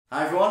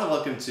Hi everyone and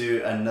welcome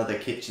to another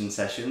Kitchen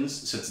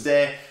Sessions. So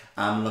today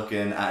I'm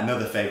looking at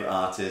another favourite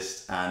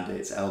artist and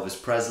it's Elvis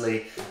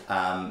Presley.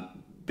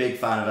 Big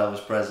fan of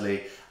Elvis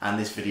Presley, and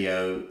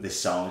this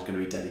song is going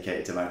to be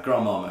dedicated to my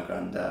grandma and my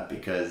granddad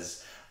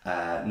because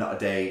not a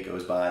day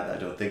goes by that I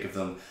don't think of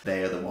them.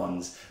 They are the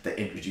ones that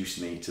introduced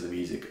me to the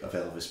music of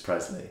Elvis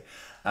Presley.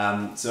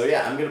 So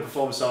yeah, I'm going to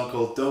perform a song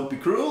called Don't Be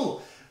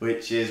Cruel,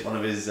 which is one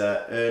of his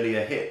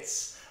earlier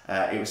hits.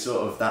 It was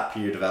sort of that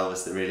period of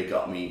Elvis that really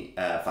got me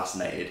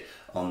fascinated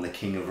on the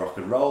king of rock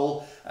and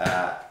roll.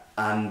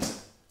 And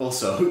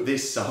also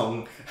this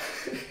song,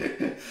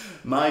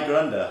 my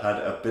granda had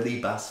a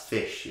Billy Bass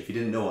fish. If you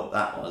didn't know what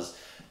that was,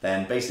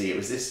 then basically it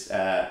was this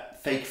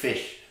fake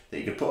fish that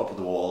you could put up on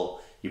the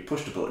wall, you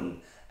pushed a button,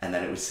 and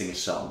then it would sing a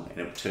song and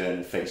it would turn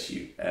and face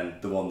you,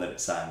 and the one that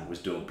it sang was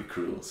Don't Be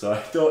Cruel. So I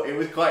thought it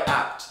was quite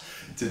apt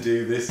to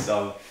do this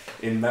song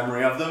in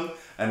memory of them,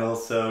 and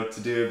also to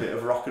do a bit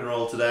of rock and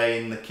roll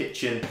today in the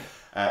kitchen.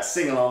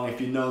 Sing along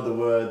if you know the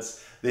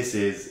words. This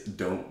is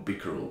Don't Be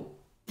Cruel.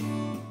 You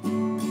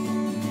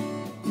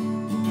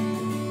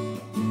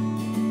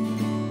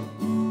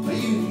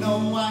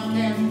know I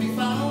can be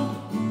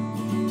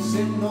found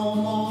sitting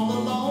home all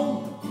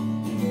alone.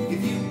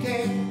 If you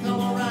can't come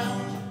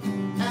around,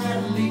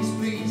 at least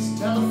please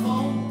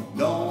telephone.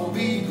 Don't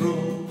be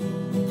cruel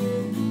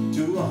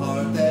to a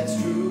heart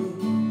that's true.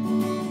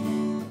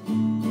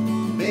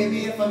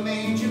 Maybe if I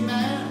made you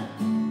mad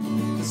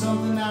for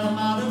something that I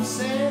might have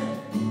said,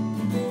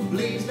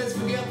 please let's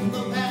forget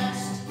the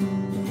past.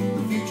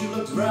 The future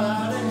looks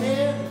right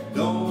ahead.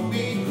 Don't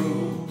be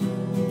cruel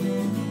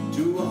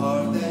to a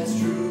heart that's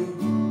true.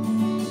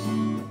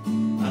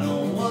 I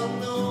don't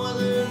want no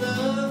other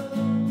love.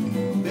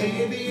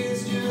 Baby,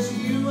 it's just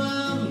you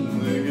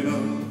I'm thinking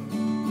of.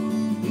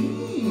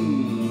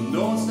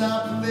 Don't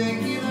stop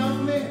thinking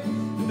of me.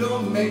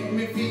 Don't make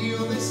me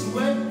feel this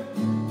way.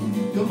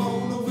 Come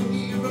on over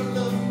here and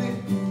love me.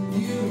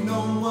 You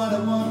know what I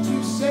want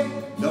to say.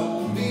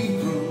 Don't be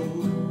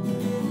cruel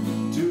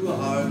to a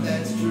heart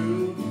that's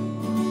true.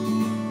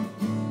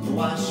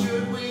 Why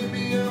should we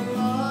be